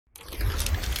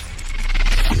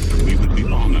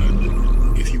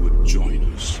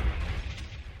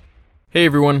Hey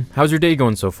everyone, how's your day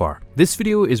going so far? This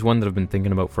video is one that I've been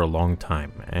thinking about for a long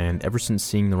time, and ever since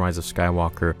seeing The Rise of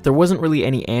Skywalker, there wasn't really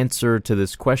any answer to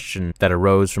this question that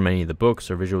arose from any of the books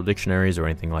or visual dictionaries or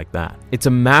anything like that. It's a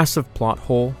massive plot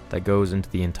hole that goes into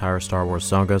the entire Star Wars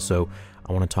saga, so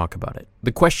I want to talk about it.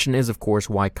 The question is, of course,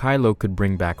 why Kylo could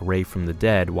bring back Rey from the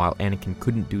dead while Anakin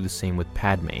couldn't do the same with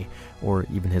Padme, or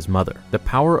even his mother. The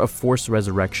power of Force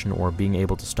resurrection, or being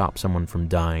able to stop someone from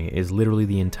dying, is literally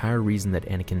the entire reason that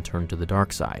Anakin turned to the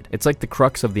dark side. It's like the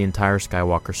crux of the entire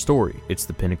Skywalker story. It's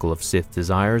the pinnacle of Sith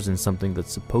desires and something that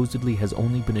supposedly has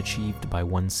only been achieved by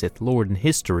one Sith Lord in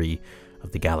history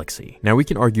of the galaxy. Now, we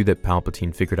can argue that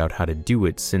Palpatine figured out how to do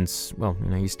it since, well,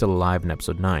 he's still alive in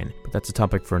Episode 9, but that's a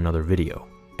topic for another video.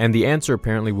 And the answer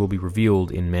apparently will be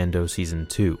revealed in Mando Season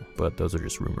 2, but those are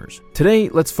just rumors. Today,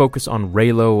 let's focus on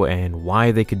Reylo and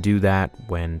why they could do that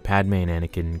when Padme and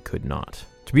Anakin could not.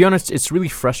 To be honest, it's really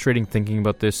frustrating thinking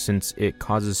about this since it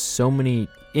causes so many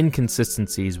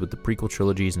inconsistencies with the prequel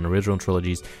trilogies and original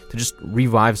trilogies to just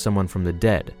revive someone from the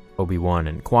dead. Obi-Wan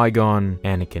and Qui-Gon,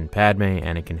 Anakin Padme,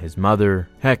 Anakin his mother,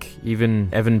 heck, even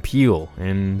Evan Peel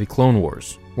in the Clone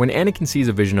Wars. When Anakin sees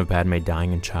a vision of Padme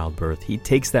dying in childbirth, he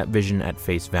takes that vision at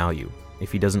face value.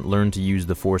 If he doesn't learn to use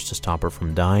the Force to stop her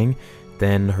from dying,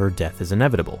 then her death is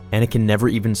inevitable. Anakin never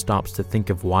even stops to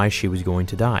think of why she was going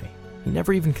to die. He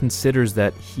never even considers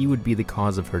that he would be the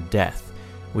cause of her death,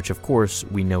 which of course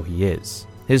we know he is.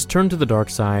 His turn to the dark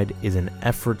side is an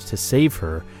effort to save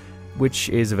her, which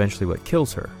is eventually what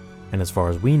kills her. And as far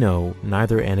as we know,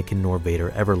 neither Anakin nor Vader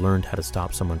ever learned how to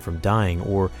stop someone from dying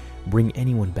or bring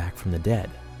anyone back from the dead.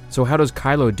 So how does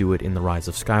Kylo do it in The Rise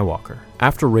of Skywalker?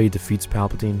 After Rey defeats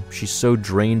Palpatine, she's so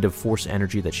drained of Force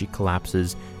energy that she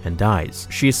collapses and dies.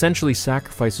 She essentially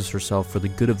sacrifices herself for the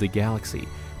good of the galaxy,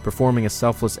 performing a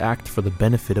selfless act for the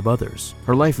benefit of others.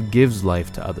 Her life gives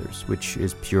life to others, which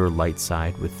is pure light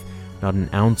side with not an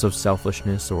ounce of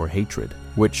selfishness or hatred,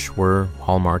 which were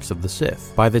hallmarks of the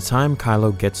Sith. By the time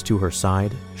Kylo gets to her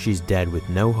side, she's dead with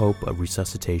no hope of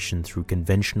resuscitation through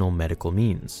conventional medical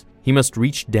means. He must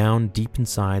reach down deep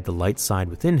inside the light side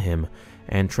within him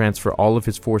and transfer all of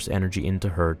his Force energy into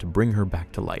her to bring her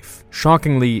back to life.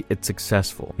 Shockingly, it's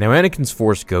successful. Now, Anakin's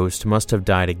Force ghost must have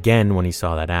died again when he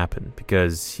saw that happen,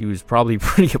 because he was probably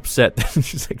pretty upset.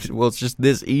 She's like, well, it's just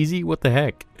this easy? What the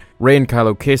heck? Rey and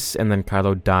Kylo kiss, and then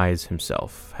Kylo dies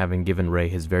himself, having given Rey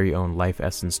his very own life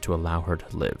essence to allow her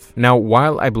to live. Now,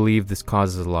 while I believe this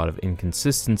causes a lot of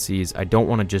inconsistencies, I don't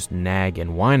want to just nag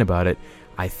and whine about it.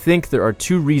 I think there are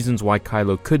two reasons why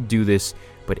Kylo could do this,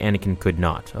 but Anakin could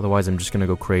not. Otherwise, I'm just going to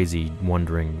go crazy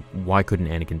wondering, why couldn't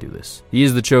Anakin do this? He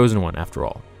is the chosen one, after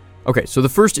all. Okay, so the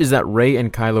first is that Rey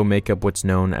and Kylo make up what's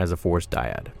known as a Force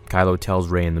dyad. Kylo tells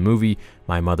Rey in the movie,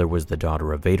 "My mother was the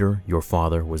daughter of Vader, your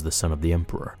father was the son of the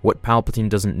Emperor." What Palpatine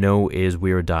doesn't know is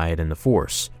we're a dyad in the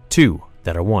Force. Two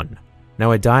that are one.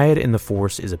 Now, a dyad in the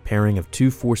Force is a pairing of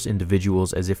two Force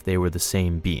individuals as if they were the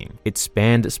same being. It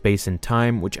spanned space and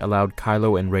time, which allowed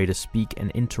Kylo and Rey to speak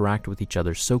and interact with each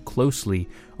other so closely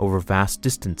over vast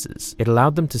distances. It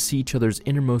allowed them to see each other's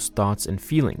innermost thoughts and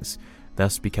feelings,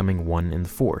 thus becoming one in the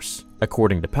Force.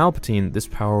 According to Palpatine, this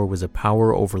power was a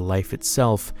power over life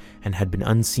itself and had been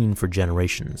unseen for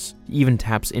generations. He even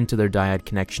taps into their dyad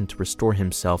connection to restore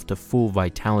himself to full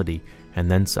vitality and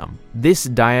then some. This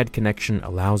dyad connection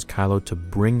allows Kylo to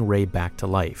bring Rey back to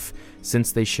life.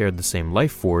 Since they shared the same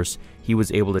life force, he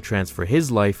was able to transfer his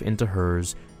life into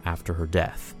hers after her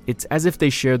death. It's as if they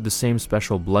shared the same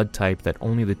special blood type that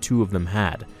only the two of them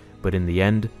had, but in the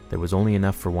end, there was only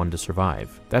enough for one to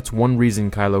survive. That's one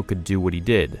reason Kylo could do what he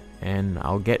did, and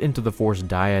I'll get into the Force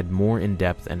dyad more in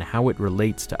depth and how it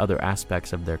relates to other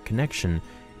aspects of their connection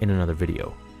in another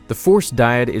video. The Force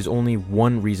dyad is only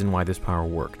one reason why this power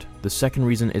worked. The second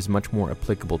reason is much more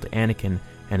applicable to Anakin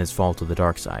and his fall to the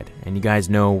dark side. And you guys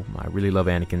know I really love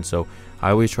Anakin, so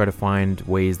I always try to find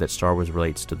ways that Star Wars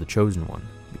relates to the Chosen One.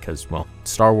 Because, well,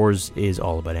 Star Wars is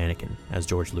all about Anakin, as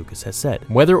George Lucas has said.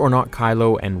 Whether or not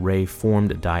Kylo and Rey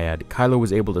formed a dyad, Kylo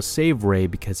was able to save Rey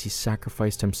because he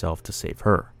sacrificed himself to save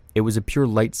her. It was a pure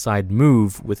light side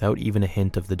move without even a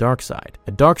hint of the dark side.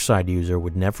 A dark side user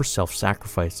would never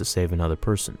self-sacrifice to save another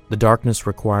person. The darkness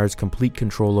requires complete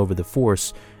control over the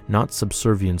Force, not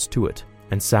subservience to it.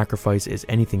 And sacrifice is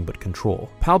anything but control.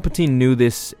 Palpatine knew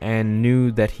this and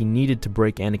knew that he needed to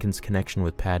break Anakin's connection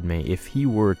with Padme if he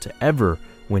were to ever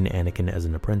win Anakin as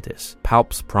an apprentice.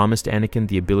 Palps promised Anakin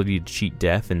the ability to cheat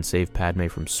death and save Padme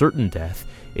from certain death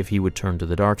if he would turn to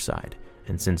the dark side.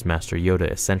 And since Master Yoda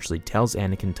essentially tells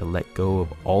Anakin to let go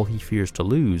of all he fears to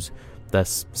lose,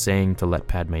 thus saying to let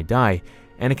Padme die,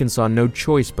 Anakin saw no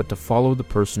choice but to follow the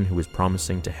person who was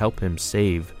promising to help him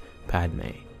save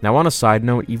Padme. Now on a side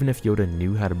note, even if Yoda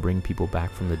knew how to bring people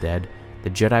back from the dead, the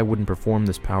Jedi wouldn't perform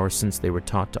this power since they were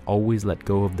taught to always let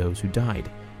go of those who died,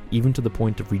 even to the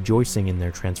point of rejoicing in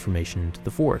their transformation into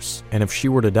the Force. And if she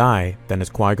were to die, then as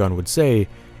Qui-Gon would say,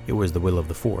 it was the will of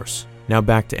the Force. Now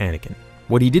back to Anakin.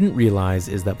 What he didn't realize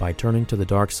is that by turning to the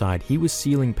dark side, he was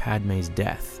sealing Padme's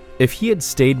death. If he had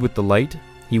stayed with the light,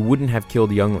 he wouldn't have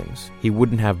killed younglings. He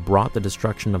wouldn't have brought the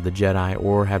destruction of the Jedi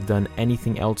or have done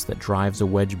anything else that drives a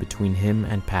wedge between him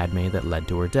and Padme that led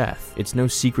to her death. It's no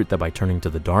secret that by turning to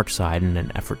the dark side in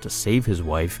an effort to save his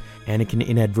wife, Anakin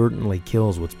inadvertently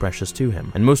kills what's precious to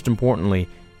him. And most importantly,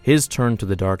 his turn to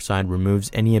the dark side removes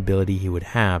any ability he would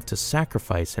have to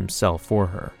sacrifice himself for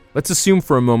her. Let's assume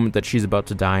for a moment that she's about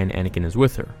to die and Anakin is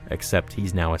with her, except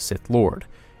he's now a Sith Lord.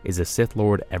 Is a Sith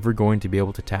Lord ever going to be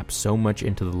able to tap so much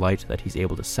into the light that he's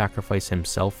able to sacrifice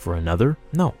himself for another?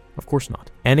 No, of course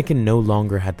not. Anakin no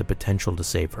longer had the potential to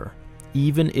save her.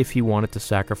 Even if he wanted to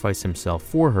sacrifice himself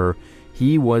for her,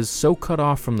 he was so cut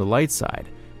off from the light side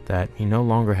that he no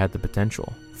longer had the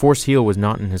potential. Force heal was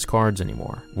not in his cards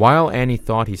anymore. While Annie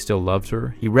thought he still loved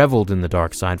her, he reveled in the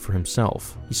dark side for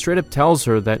himself. He straight up tells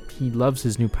her that he loves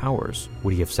his new powers.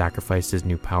 Would he have sacrificed his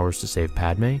new powers to save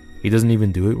Padme? He doesn't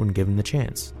even do it when given the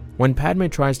chance. When Padme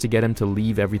tries to get him to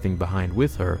leave everything behind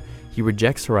with her, he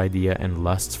rejects her idea and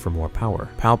lusts for more power.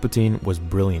 Palpatine was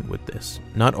brilliant with this.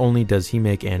 Not only does he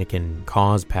make Anakin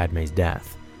cause Padme's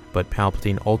death, but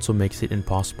Palpatine also makes it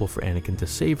impossible for Anakin to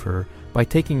save her by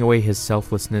taking away his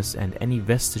selflessness and any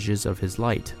vestiges of his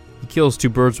light. He kills two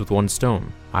birds with one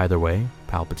stone. Either way,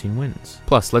 Palpatine wins.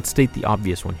 Plus, let's state the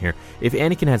obvious one here. If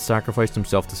Anakin had sacrificed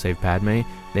himself to save Padme,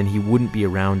 then he wouldn't be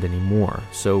around anymore,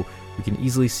 so we can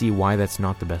easily see why that's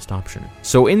not the best option.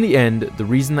 So in the end, the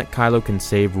reason that Kylo can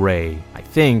save Rey, I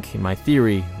think, in my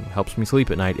theory, helps me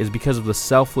sleep at night, is because of the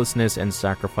selflessness and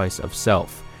sacrifice of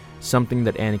self, something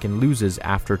that Anakin loses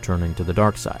after turning to the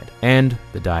dark side, and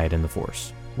the diet in the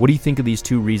Force. What do you think of these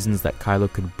two reasons that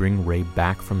Kylo could bring Rey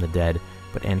back from the dead,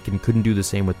 but Anakin couldn't do the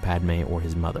same with Padme or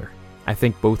his mother? I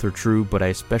think both are true, but I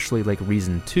especially like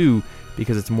reason 2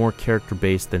 because it's more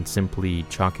character-based than simply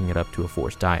chalking it up to a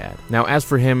Force dyad. Now, as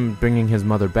for him bringing his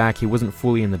mother back, he wasn't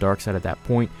fully in the dark side at that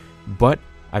point, but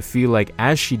I feel like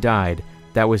as she died,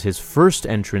 that was his first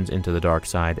entrance into the dark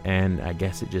side, and I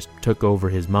guess it just took over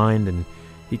his mind and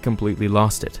he completely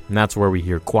lost it. And that's where we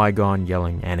hear Qui-Gon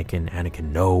yelling, "Anakin,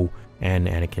 Anakin, no!" And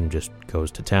Anakin just goes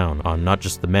to town on not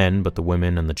just the men, but the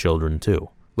women and the children too.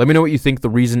 Let me know what you think the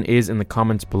reason is in the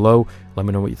comments below. Let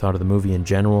me know what you thought of the movie in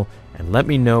general, and let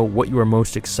me know what you are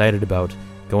most excited about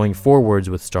going forwards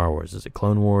with Star Wars. Is it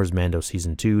Clone Wars, Mando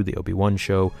Season 2, the Obi-Wan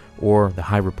show, or the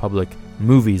High Republic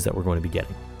movies that we're going to be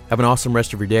getting? Have an awesome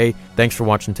rest of your day. Thanks for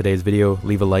watching today's video.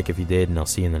 Leave a like if you did, and I'll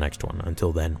see you in the next one.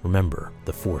 Until then, remember,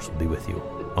 the Force will be with you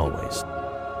always.